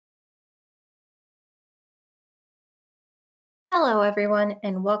Hello everyone,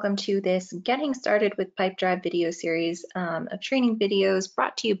 and welcome to this Getting Started with Pipedrive video series of training videos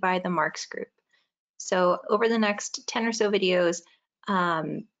brought to you by the Marks Group. So over the next 10 or so videos,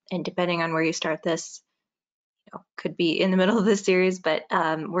 and depending on where you start this, could be in the middle of this series, but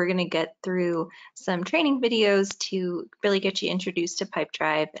we're going to get through some training videos to really get you introduced to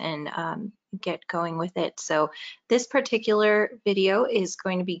Pipedrive and get going with it. So this particular video is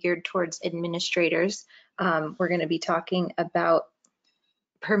going to be geared towards administrators. We're going to be talking about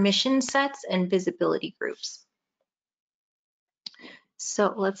permission sets and visibility groups.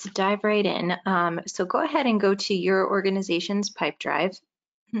 So let's dive right in. So go ahead and go to your organization's Pipedrive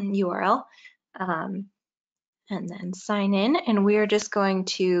URL and then sign in, and we are just going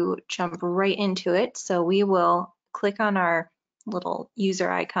to jump right into it. So we will click on our little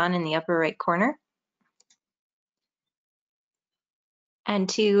user icon in the upper right corner. And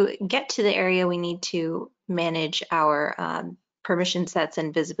to get to the area we need to manage our permission sets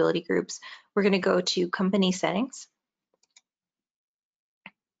and visibility groups, we're going to go to Company Settings.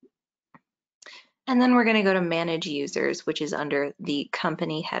 And then we're going to go to Manage Users, which is under the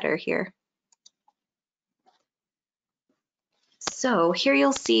company header here. So here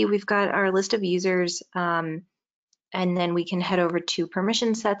you'll see we've got our list of users, and then we can head over to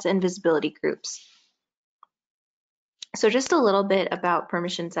permission sets and visibility groups. So just a little bit about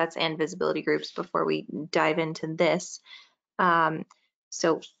permission sets and visibility groups before we dive into this.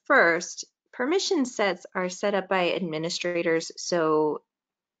 So first, permission sets are set up by administrators. So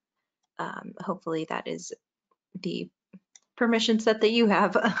hopefully that is the permission set that you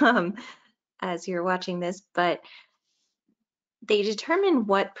have as you're watching this, but they determine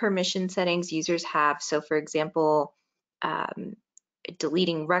what permission settings users have. So for example,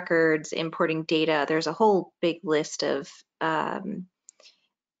 deleting records, importing data, there's a whole big list of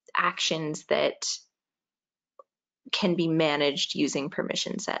actions that can be managed using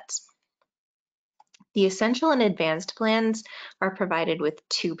permission sets. The essential and advanced plans are provided with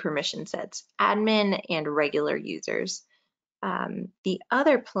two permission sets, admin and regular users. The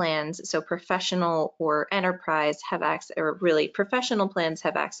other plans, so professional or enterprise, have access, or really professional plans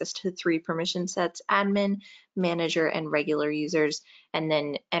have access to three permission sets, admin, manager, and regular users, and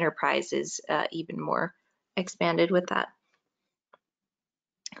then enterprise is even more expanded with that.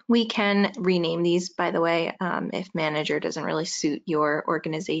 We can rename these, by the way, if manager doesn't really suit your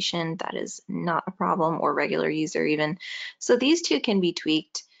organization, that is not a problem, or regular user even. So these two can be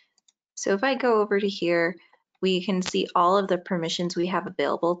tweaked. So if I go over to here, we can see all of the permissions we have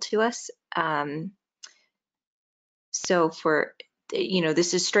available to us. So for,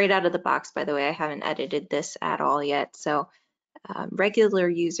 this is straight out of the box, by the way, I haven't edited this at all yet. So regular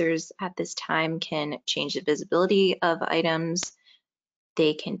users at this time can change the visibility of items.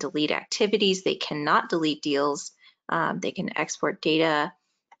 They can delete activities. They cannot delete deals. They can export data,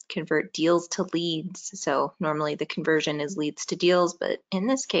 convert deals to leads. So normally the conversion is leads to deals, but in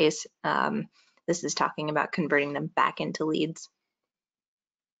this case, this is talking about converting them back into leads.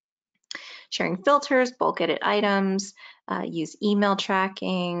 Sharing filters, bulk edit items, use email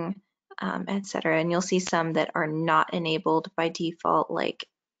tracking, etc. And you'll see some that are not enabled by default, like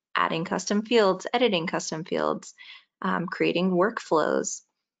adding custom fields, editing custom fields, creating workflows,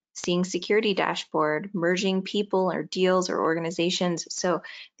 seeing security dashboard, merging people or deals or organizations. So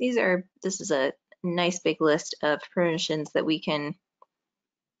this is a nice big list of permissions that we can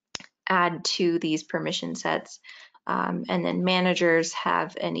add to these permission sets. And then managers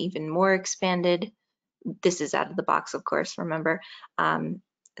have an even more expanded, this is out of the box, of course, remember.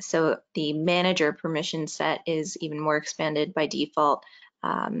 So the manager permission set is even more expanded by default,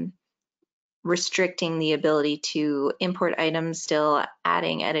 restricting the ability to import items, still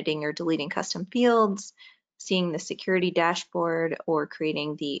adding, editing, or deleting custom fields, seeing the security dashboard, or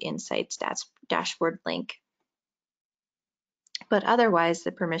creating the insights dashboard link. But otherwise,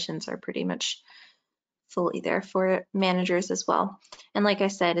 the permissions are pretty much fully there for managers as well. And like I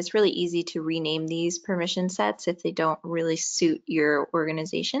said, it's really easy to rename these permission sets if they don't really suit your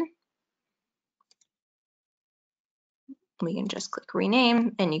organization. We can just click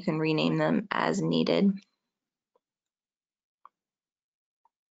rename, and you can rename them as needed.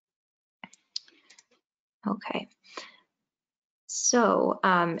 Okay. So,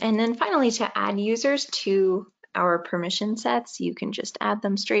 and then finally, to add users to our permission sets, you can just add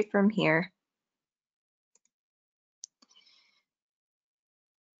them straight from here.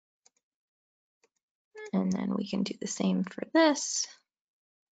 And then we can do the same for this.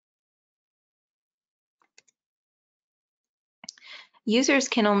 Users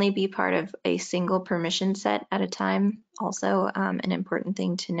can only be part of a single permission set at a time. Also, an important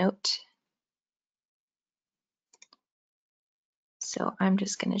thing to note. So I'm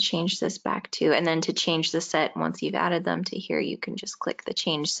just going to change this back to, and then to change the set, once you've added them to here, you can just click the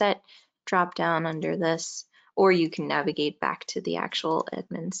change set drop down under this, or you can navigate back to the actual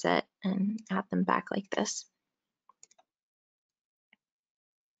admin set and add them back like this.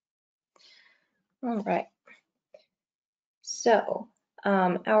 All right. So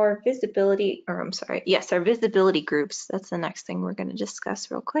our visibility, or I'm sorry, yes, our visibility groups, that's the next thing we're going to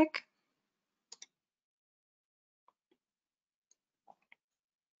discuss real quick.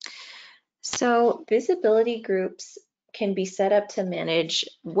 So visibility groups can be set up to manage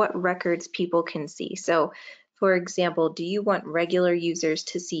what records people can see. So for example, do you want regular users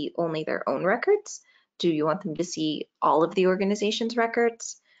to see only their own records? Do you want them to see all of the organization's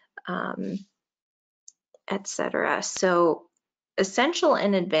records, etc.? So essential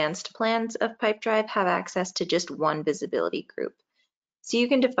and advanced plans of Pipedrive have access to just one visibility group. So you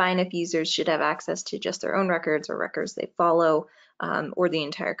can define if users should have access to just their own records or records they follow, or the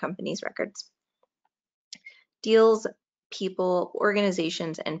entire company's records. Deals, people,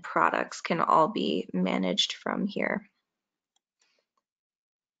 organizations, and products can all be managed from here.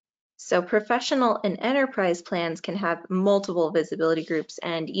 So professional and enterprise plans can have multiple visibility groups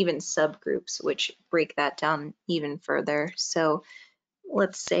and even subgroups, which break that down even further. So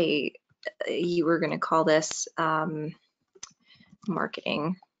let's say you were going to call this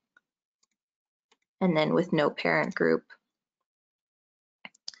marketing, and then with no parent group,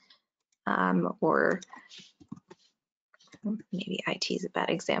 or maybe IT is a bad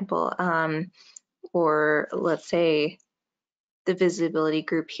example, or let's say the visibility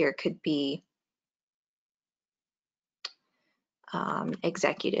group here could be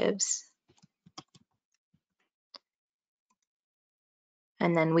executives.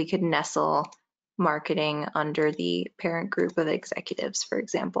 And then we could nestle marketing under the parent group of executives, for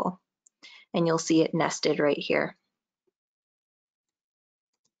example. And you'll see it nested right here.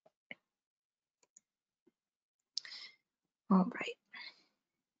 All right.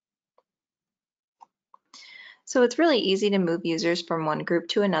 So it's really easy to move users from one group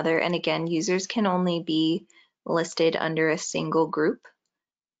to another. And again, users can only be listed under a single group.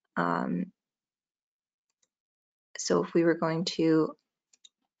 So if we were going to,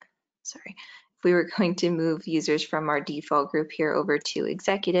 if we were going to move users from our default group here over to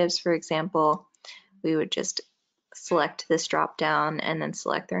executives, for example, we would just select this drop down and then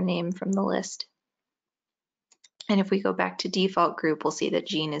select their name from the list. And if we go back to default group, we'll see that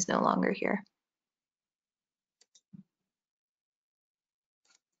Jean is no longer here.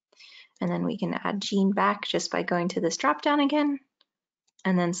 And then we can add Jean back just by going to this drop down again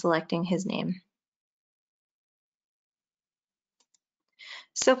and then selecting his name.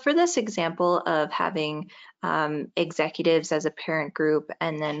 So for this example of having executives as a parent group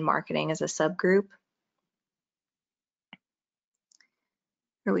and then marketing as a subgroup,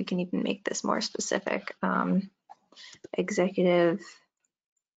 or we can even make this more specific, executive,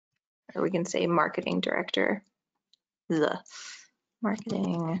 or we can say marketing director, the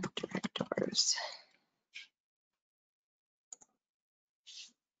marketing directors.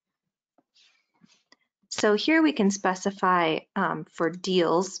 So here we can specify for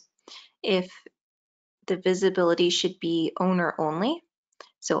deals if the visibility should be owner only.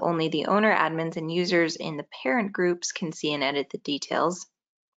 So only the owner, admins, and users in the parent groups can see and edit the details.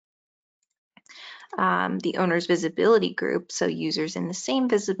 The owner's visibility group, so users in the same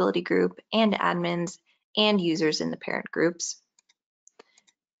visibility group and admins and users in the parent groups.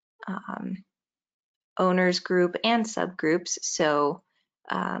 Owners group and subgroups, so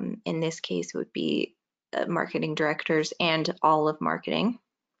in this case it would be marketing directors and all of marketing,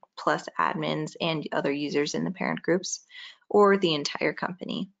 plus admins and other users in the parent groups, or the entire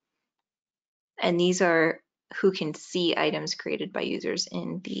company. And these are who can see items created by users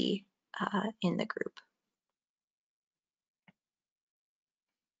in the group.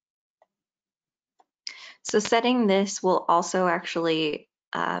 So setting this will also actually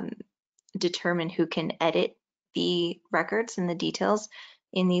determine who can edit the records and the details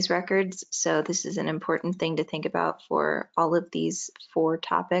in these records. So this is an important thing to think about for all of these 4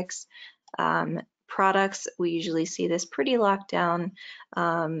 topics. Products, we usually see this pretty locked down.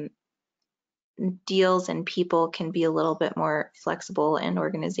 Deals and people can be a little bit more flexible in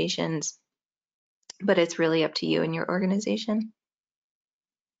organizations, but it's really up to you and your organization.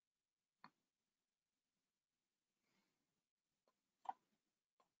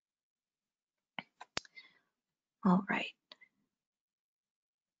 All right.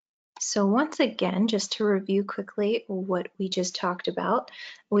 So once again, just to review quickly what we just talked about,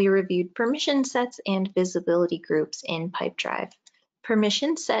 we reviewed permission sets and visibility groups in Pipedrive.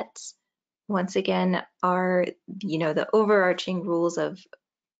 Permission sets once again, are, the overarching rules of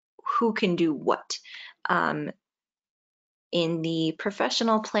who can do what. In the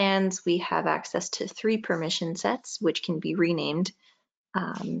professional plans, we have access to 3 permission sets, which can be renamed.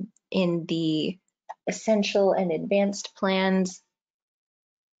 In the essential and advanced plans,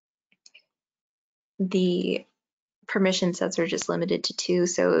 the permission sets are just limited to 2,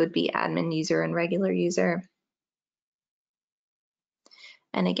 so it would be admin user and regular user.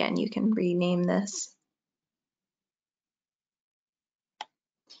 And again, you can rename this.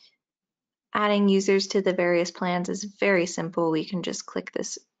 Adding users to the various plans is very simple. We can just click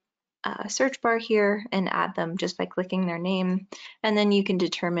this search bar here and add them just by clicking their name. And then you can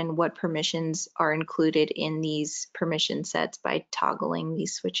determine what permissions are included in these permission sets by toggling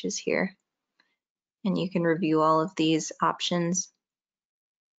these switches here. And you can review all of these options.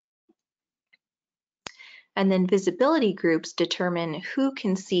 And then visibility groups determine who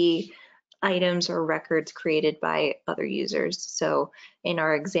can see items or records created by other users. So in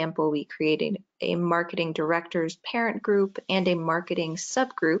our example, we created a marketing director's parent group and a marketing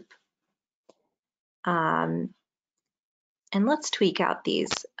subgroup. And let's tweak out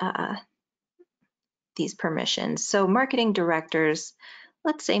these permissions. So marketing directors,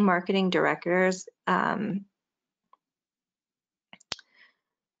 let's say marketing directors can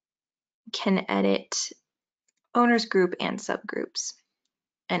edit owners group and subgroups.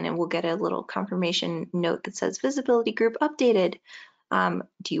 And then we'll get a little confirmation note that says visibility group updated.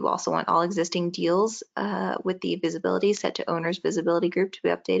 Do you also want all existing deals with the visibility set to owners visibility group to be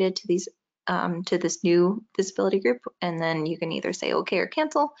updated to these to this new visibility group? And then you can either say okay or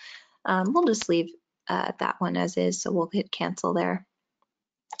cancel. We'll just leave that one as is, so we'll hit cancel there.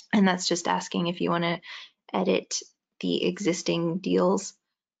 And that's just asking if you want to edit the existing deals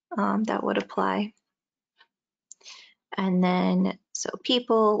that would apply. And then, so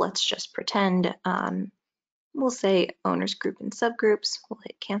people, let's just pretend, we'll say owners group and subgroups. We'll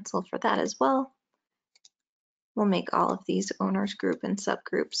hit cancel for that as well. We'll make all of these owners group and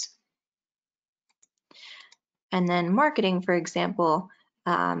subgroups. And then marketing, for example,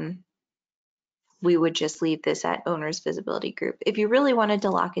 we would just leave this at owners visibility group. If you really wanted to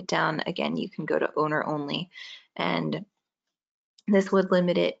lock it down, again, you can go to owner only, and this would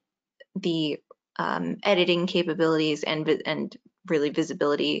limit it, the editing capabilities and really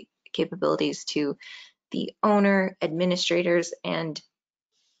visibility capabilities to the owner, administrators, and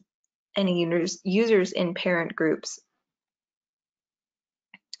any users in parent groups,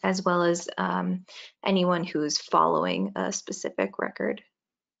 as well as anyone who's following a specific record.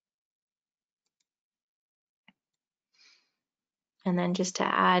 And then just to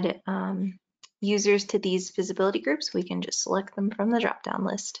add users to these visibility groups, we can just select them from the drop-down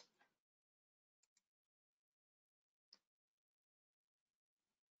list.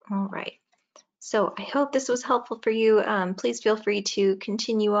 All right. So I hope this was helpful for you. Please feel free to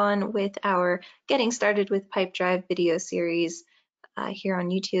continue on with our Getting Started with Pipedrive video series here on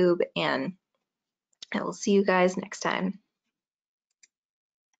YouTube, and I will see you guys next time.